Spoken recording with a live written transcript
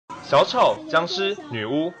小丑、僵尸、女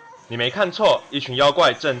巫，你没看错，一群妖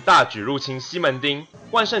怪正大举入侵西门町。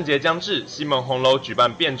万圣节将至，西门红楼举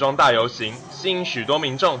办变装大游行，吸引许多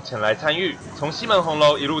民众前来参与。从西门红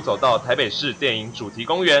楼一路走到台北市电影主题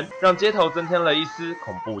公园，让街头增添了一丝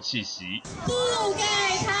恐怖气息。不给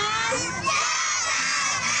糖！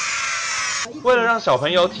为了让小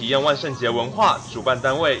朋友体验万圣节文化，主办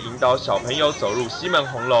单位引导小朋友走入西门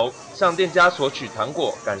红楼，向店家索取糖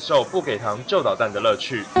果，感受不给糖就捣蛋的乐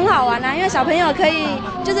趣。很好玩啊，因为小朋友可以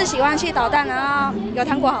就是喜欢去捣蛋，然后有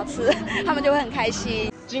糖果好吃，他们就会很开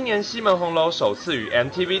心。今年西门红楼首次与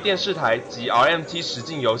MTV 电视台及 RMT 实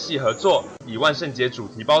境游戏合作，以万圣节主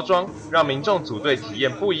题包装，让民众组队体验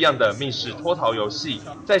不一样的密室脱逃游戏，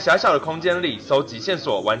在狭小的空间里搜集线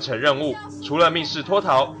索完成任务。除了密室脱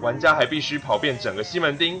逃，玩家还必须跑遍整个西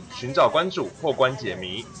门町，寻找关主破关解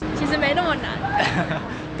谜。其实没那么难，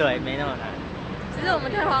对，没那么难，只是我们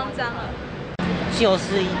太慌张了。就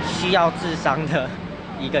是需要智商的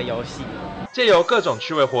一个游戏。借由各种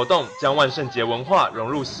趣味活动，将万圣节文化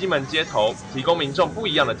融入西门街头，提供民众不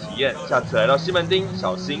一样的体验。下次来到西门町，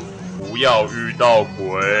小心不要遇到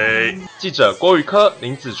鬼。记者郭于珂、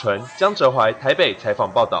林子纯、姜喆怀台北采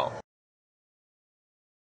访报道。